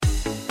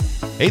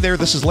Hey there,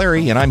 this is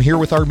Larry, and I'm here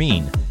with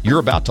Armin. You're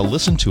about to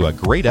listen to a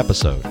great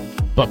episode.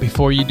 But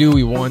before you do,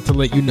 we want to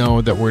let you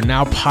know that we're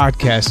now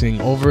podcasting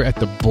over at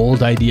the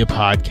Bold Idea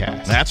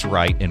Podcast. That's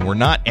right, and we're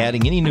not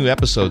adding any new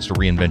episodes to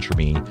Reinvent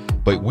Me,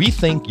 but we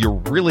think you're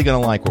really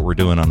going to like what we're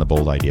doing on the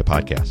Bold Idea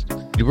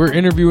Podcast. We're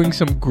interviewing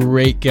some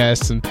great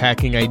guests and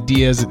packing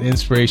ideas and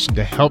inspiration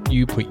to help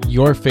you put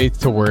your faith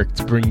to work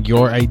to bring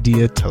your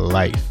idea to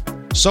life.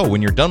 So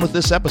when you're done with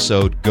this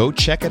episode, go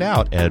check it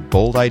out at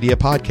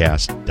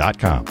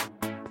boldideapodcast.com.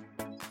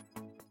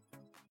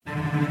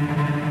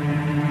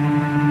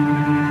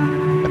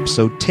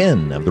 Episode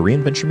 10 of the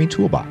Reinvent Me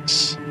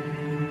Toolbox.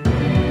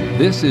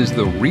 This is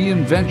the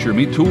Reinvent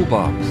Me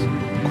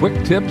Toolbox.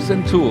 Quick tips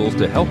and tools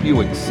to help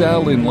you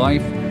excel in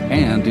life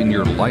and in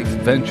your life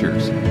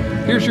ventures.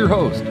 Here's your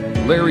host,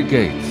 Larry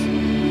Gates.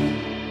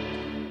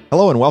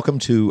 Hello and welcome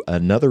to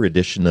another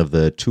edition of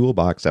the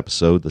Toolbox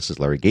episode. This is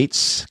Larry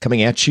Gates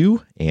coming at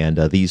you, and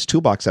these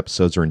Toolbox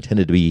episodes are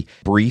intended to be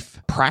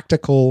brief,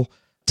 practical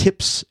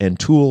tips and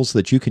tools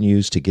that you can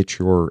use to get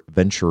your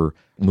venture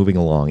moving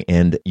along.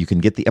 And you can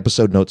get the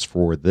episode notes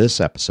for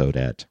this episode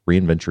at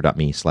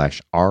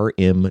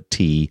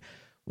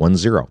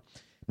reinventure.me/RMT10.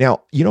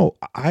 Now, you know,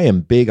 I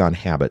am big on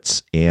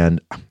habits, and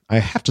I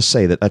have to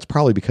say that that's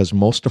probably because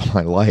most of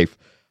my life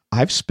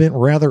I've spent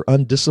rather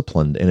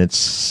undisciplined, and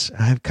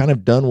I've kind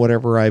of done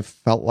whatever I've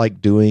felt like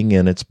doing,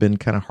 and it's been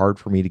kind of hard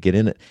for me to get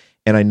in it.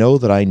 And I know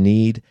that I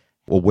need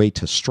a way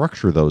to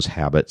structure those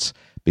habits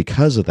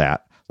because of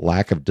that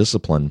lack of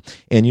discipline.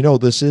 And you know,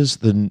 this is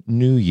the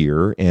new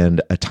year and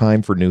a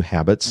time for new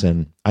habits,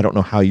 and I don't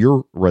know how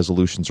your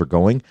resolutions are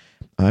going.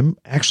 I'm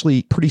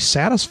actually pretty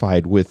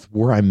satisfied with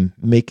where I'm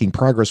making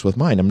progress with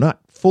mine. I'm not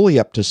fully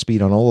up to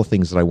speed on all the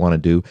things that I want to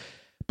do,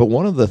 but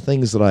one of the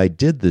things that I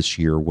did this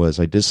year was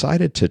I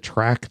decided to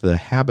track the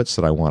habits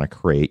that I want to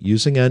create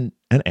using an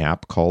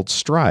app called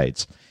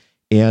Strides.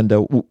 And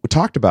we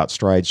talked about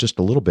Strides just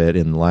a little bit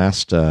in the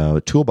last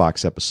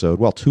Toolbox episode,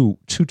 well, two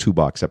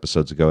Toolbox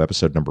episodes ago,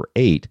 episode number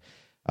 8,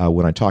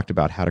 when I talked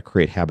about how to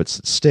create habits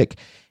that stick.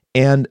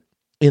 And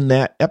in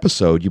that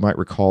episode, you might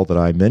recall that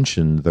I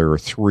mentioned there are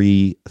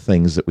 3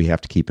 things that we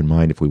have to keep in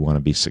mind if we want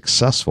to be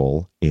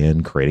successful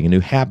in creating a new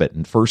habit.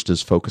 And first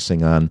is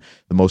focusing on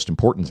the most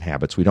important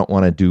habits. We don't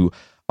want to do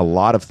a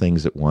lot of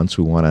things at once.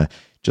 We want to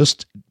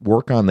just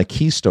work on the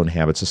keystone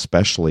habits,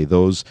 especially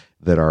those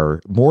that are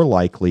more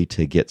likely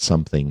to get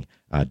something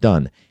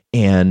done.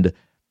 And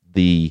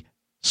the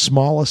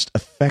smallest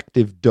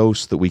effective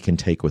dose that we can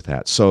take with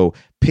that. So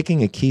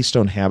picking a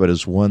keystone habit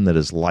is one that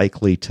is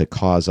likely to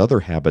cause other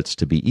habits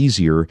to be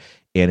easier.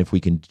 And if we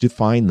can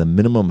define the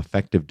minimum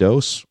effective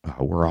dose,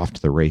 we're off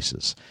to the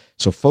races.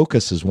 So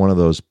focus is one of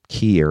those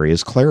key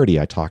areas. Clarity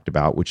I talked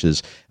about, which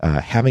is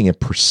having a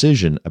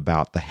precision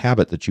about the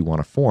habit that you want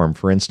to form.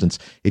 For instance,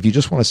 if you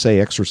just want to say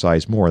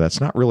exercise more,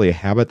 that's not really a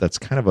habit. That's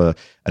kind of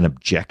an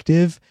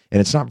objective, and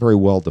it's not very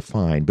well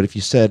defined. But if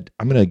you said,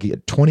 I'm going to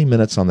get 20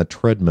 minutes on the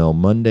treadmill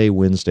Monday,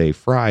 Wednesday,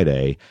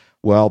 Friday,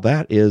 well,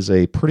 that is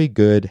a pretty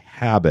good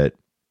habit.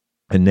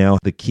 And now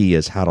the key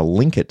is how to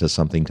link it to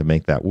something to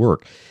make that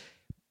work.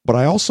 But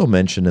I also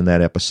mentioned in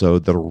that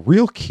episode that a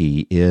real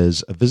key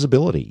is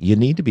visibility. You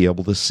need to be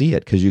able to see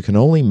it because you can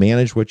only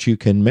manage what you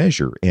can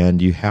measure,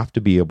 and you have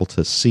to be able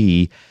to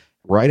see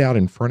right out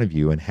in front of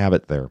you and have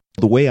it there.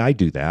 The way I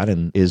do that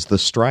is the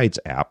Strides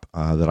app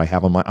that I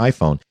have on my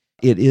iPhone.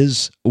 It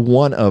is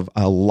one of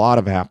a lot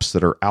of apps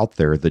that are out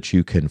there that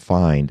you can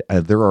find.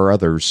 There are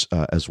others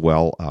as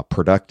well,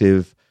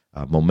 Productive,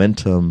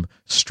 Momentum,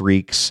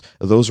 Streaks.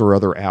 Those are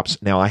other apps.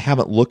 Now, I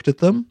haven't looked at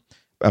them.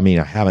 I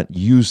haven't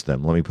used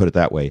them. Let me put it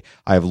that way.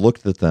 I've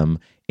looked at them,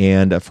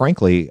 and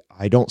frankly,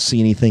 I don't see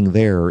anything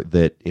there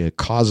that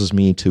causes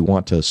me to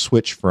want to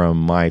switch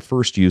from my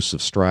first use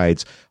of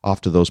Strides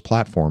off to those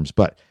platforms.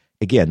 But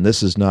again,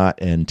 this is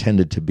not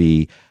intended to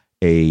be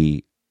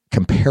a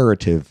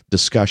comparative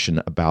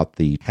discussion about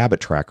the habit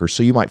tracker,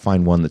 so you might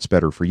find one that's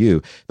better for you.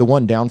 The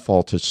one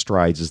downfall to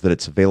Strides is that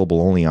it's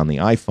available only on the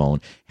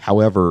iPhone.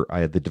 However,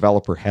 the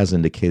developer has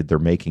indicated they're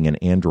making an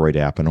Android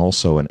app and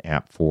also an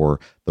app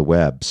for the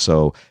web.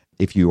 So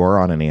if you are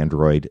on an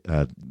Android,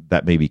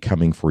 that may be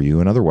coming for you,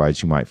 and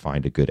otherwise you might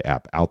find a good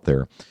app out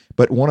there.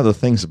 But one of the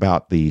things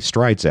about the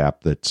Strides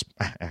app that's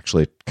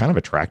actually kind of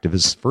attractive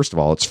is, first of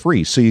all, it's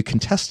free, so you can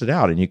test it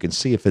out and you can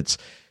see if it's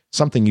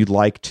something you'd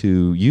like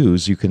to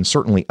use. You can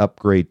certainly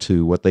upgrade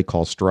to what they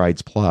call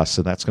Strides Plus,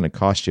 and that's going to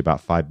cost you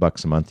about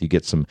 $5 a month. You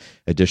get some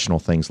additional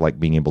things like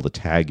being able to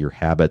tag your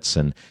habits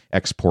and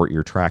export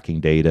your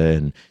tracking data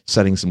and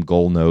setting some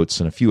goal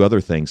notes and a few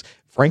other things.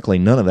 Frankly,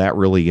 none of that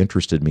really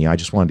interested me. I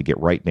just wanted to get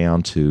right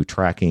down to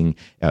tracking.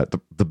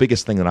 The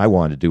biggest thing that I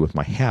wanted to do with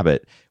my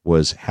habit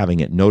was having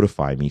it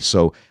notify me.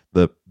 So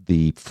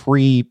the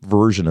free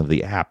version of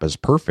the app is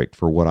perfect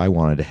for what I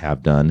wanted to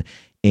have done.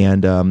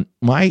 And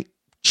my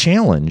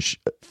challenge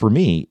for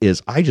me is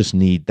I just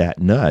need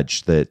that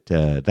nudge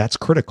that's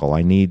critical.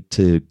 I need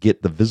to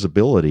get the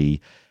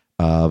visibility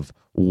of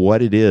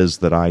what it is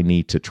that I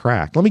need to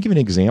track. Let me give you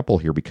an example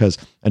here, because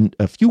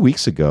a few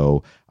weeks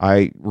ago,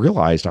 I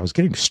realized I was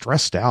getting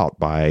stressed out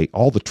by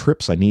all the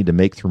trips I need to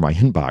make through my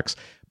inbox.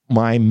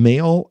 My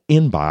mail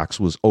inbox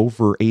was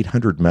over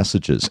 800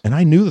 messages, and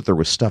I knew that there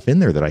was stuff in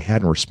there that I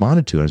hadn't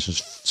responded to. And I was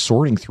just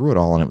sorting through it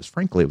all, and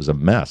it was a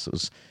mess. It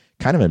was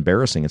kind of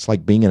embarrassing. It's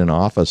like being in an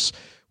office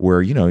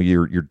where,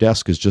 your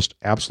desk is just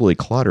absolutely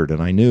cluttered.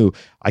 And I knew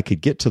I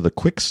could get to the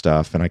quick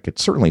stuff, and I could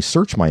certainly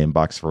search my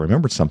inbox if I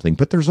remembered something,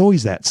 but there's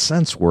always that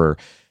sense where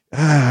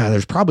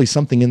there's probably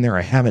something in there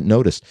I haven't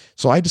noticed.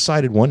 So I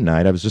decided one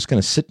night I was just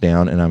going to sit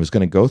down and I was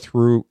going to go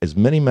through as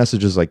many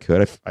messages as I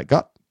could. I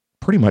got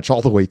pretty much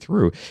all the way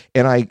through,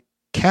 and I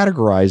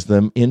categorize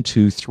them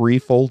into 3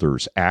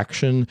 folders: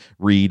 action,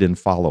 read, and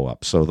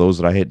follow-up. So those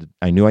that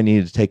I knew I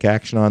needed to take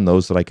action on,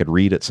 those that I could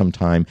read at some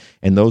time,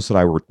 and those that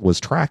I was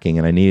tracking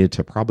and I needed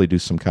to probably do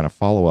some kind of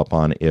follow-up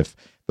on if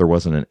there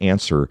wasn't an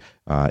answer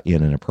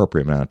in an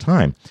appropriate amount of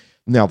time.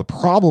 Now, the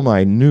problem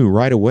I knew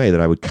right away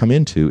that I would come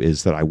into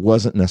is that I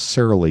wasn't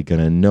necessarily going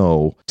to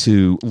know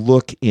to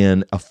look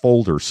in a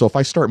folder. So if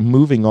I start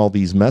moving all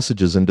these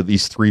messages into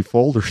these 3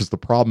 folders, the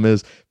problem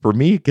is, for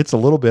me, it gets a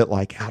little bit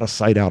like out of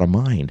sight, out of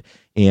mind.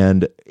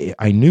 And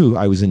I knew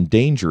I was in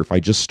danger if I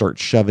just start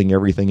shoving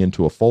everything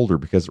into a folder,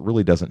 because it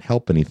really doesn't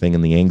help anything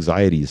and the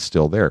anxiety is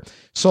still there.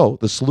 So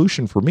the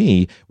solution for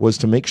me was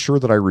to make sure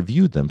that I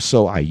reviewed them.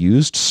 So I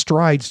used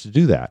Strides to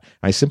do that.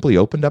 I simply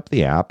opened up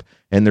the app,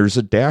 and there's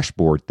a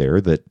dashboard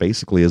there that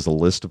basically is a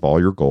list of all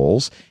your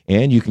goals.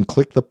 And you can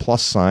click the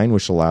plus sign,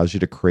 which allows you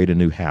to create a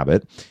new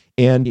habit.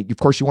 And of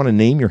course, you want to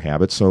name your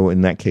habit. So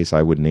in that case,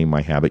 I would name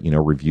my habit,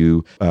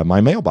 review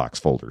my mailbox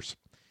folders.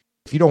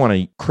 If you don't want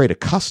to create a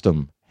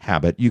custom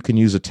habit, you can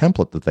use a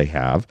template that they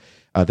have.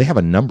 They have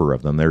a number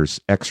of them. There's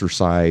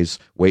exercise,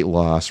 weight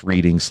loss,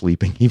 reading,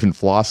 sleeping, even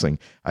flossing.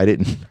 I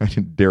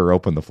didn't dare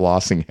open the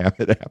flossing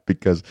habit app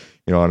because,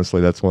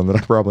 honestly, that's one that I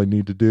probably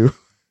need to do.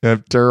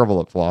 I'm terrible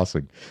at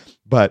flossing.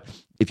 But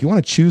if you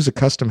want to choose a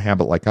custom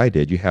habit like I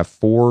did, you have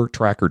 4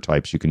 tracker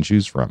types you can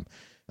choose from.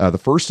 The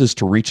first is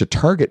to reach a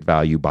target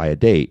value by a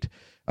date.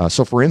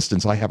 So for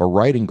instance, I have a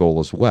writing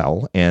goal as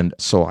well. And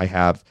so I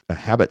have a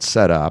habit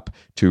set up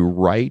to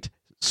write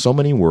so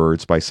many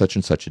words by such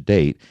and such a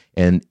date.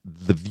 And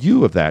the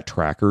view of that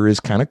tracker is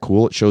kind of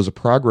cool. It shows a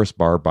progress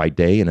bar by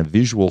day and a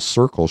visual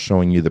circle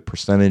showing you the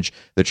percentage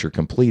that you're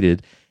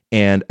completed,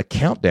 and a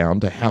countdown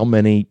to how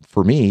many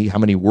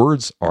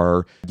words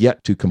are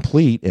yet to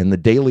complete, and the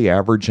daily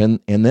average,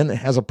 and then it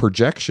has a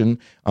projection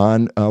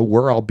on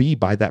where I'll be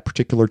by that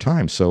particular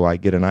time. So I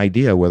get an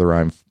idea whether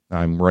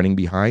I'm running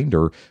behind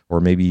or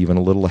maybe even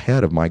a little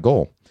ahead of my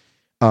goal.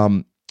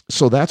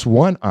 So that's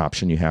one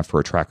option you have for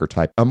a tracker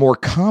type. A more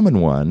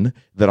common one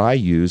that I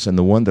use, and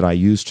the one that I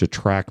use to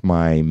track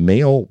my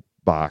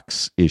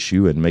mailbox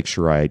issue and make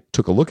sure I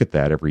took a look at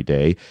that every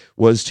day,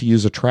 was to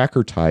use a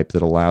tracker type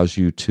that allows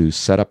you to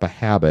set up a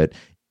habit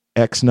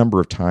X number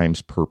of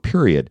times per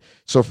period.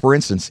 So for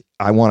instance,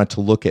 I wanted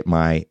to look at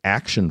my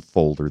action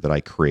folder that I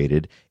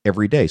created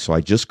every day. So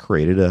I just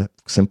created a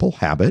simple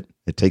habit.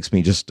 It takes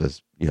me just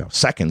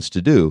seconds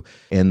to do.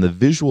 And the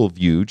visual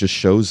view just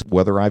shows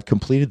whether I've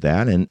completed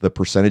that and the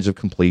percentage of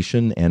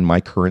completion and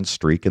my current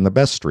streak and the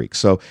best streak.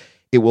 So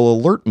it will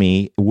alert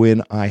me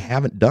when I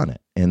haven't done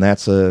it. And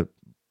that's a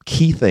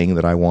key thing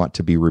that I want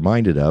to be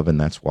reminded of. And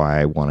that's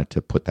why I wanted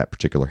to put that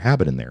particular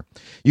habit in there.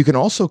 You can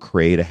also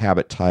create a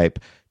habit type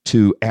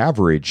to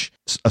average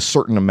a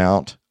certain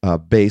amount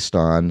based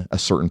on a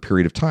certain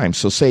period of time.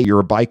 So say you're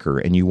a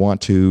biker and you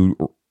want to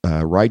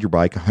ride your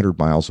bike 100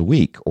 miles a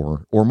week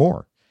or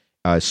more.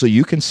 So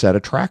you can set a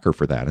tracker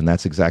for that, and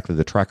that's exactly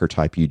the tracker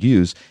type you'd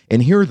use.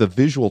 And here the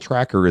visual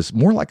tracker is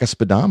more like a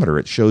speedometer.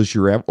 It shows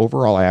your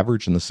overall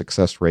average and the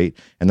success rate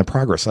and the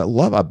progress. I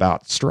love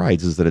about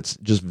Strides is that it's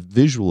just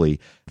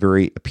visually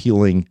very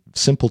appealing,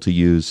 simple to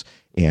use,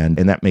 and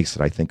that makes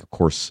it, I think, of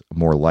course,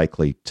 more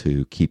likely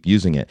to keep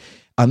using it.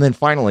 And then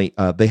finally,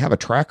 they have a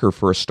tracker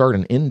for a start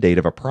and end date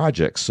of a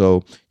project.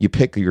 So you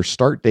pick your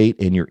start date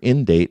and your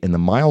end date and the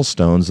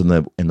milestones and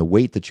the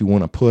weight that you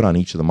want to put on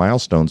each of the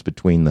milestones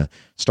between the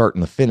start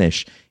and the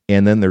finish.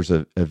 And then there's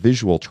a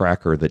visual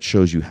tracker that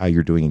shows you how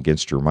you're doing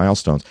against your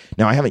milestones.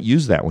 Now, I haven't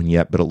used that one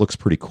yet, but it looks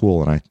pretty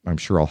cool, and I'm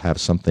sure I'll have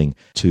something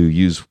to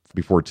use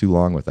before too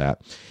long with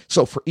that.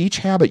 So for each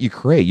habit you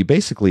create, you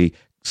basically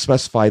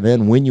specify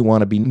then when you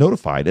want to be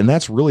notified. And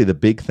that's really the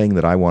big thing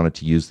that I wanted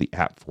to use the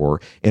app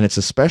for. And it's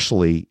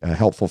especially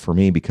helpful for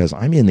me because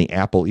I'm in the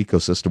Apple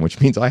ecosystem,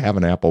 which means I have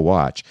an Apple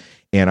Watch.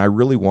 And I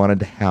really wanted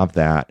to have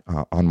that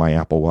on my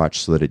Apple Watch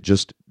so that it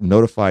just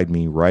notified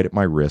me right at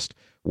my wrist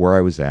where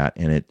I was at.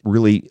 And it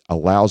really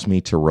allows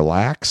me to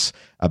relax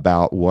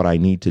about what I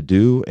need to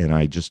do. And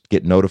I just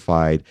get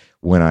notified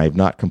when I've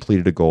not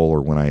completed a goal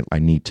or when I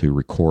need to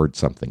record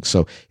something.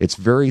 So it's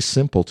very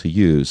simple to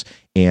use.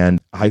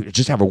 And I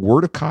just have a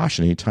word of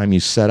caution anytime you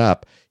set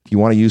up. If you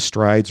want to use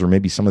Strides or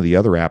maybe some of the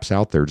other apps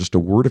out there, just a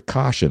word of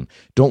caution.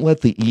 Don't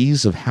let the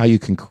ease of how you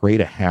can create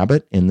a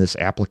habit in this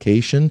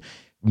application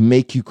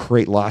make you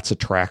create lots of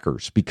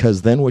trackers,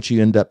 because then what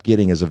you end up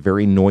getting is a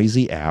very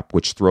noisy app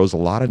which throws a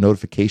lot of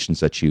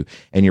notifications at you,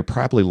 and you're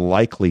probably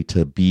likely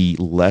to be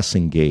less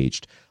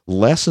engaged.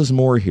 Less is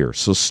more here.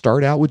 So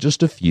start out with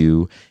just a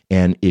few,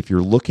 and if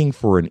you're looking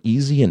for an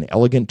easy and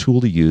elegant tool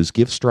to use,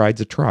 give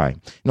Strides a try.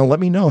 Now, let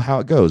me know how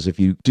it goes. If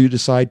you do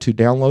decide to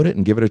download it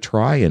and give it a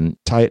try and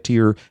tie it to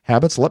your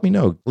habits, let me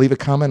know. Leave a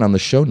comment on the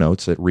show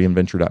notes at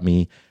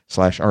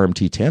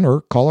reinventure.me/RMT10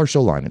 or call our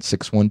show line at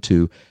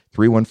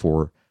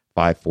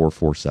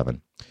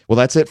 612-314-5447. Well,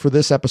 that's it for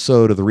this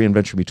episode of the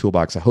Reinventure Me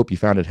Toolbox. I hope you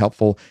found it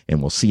helpful,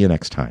 and we'll see you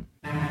next time.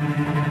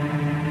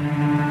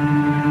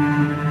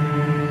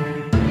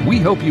 We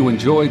hope you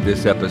enjoyed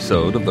this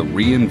episode of the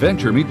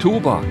Reinventure Me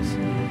Toolbox.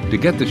 To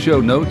get the show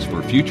notes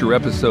for future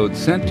episodes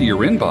sent to your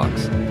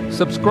inbox,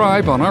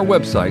 subscribe on our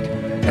website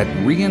at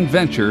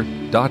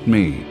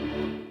reinventure.me.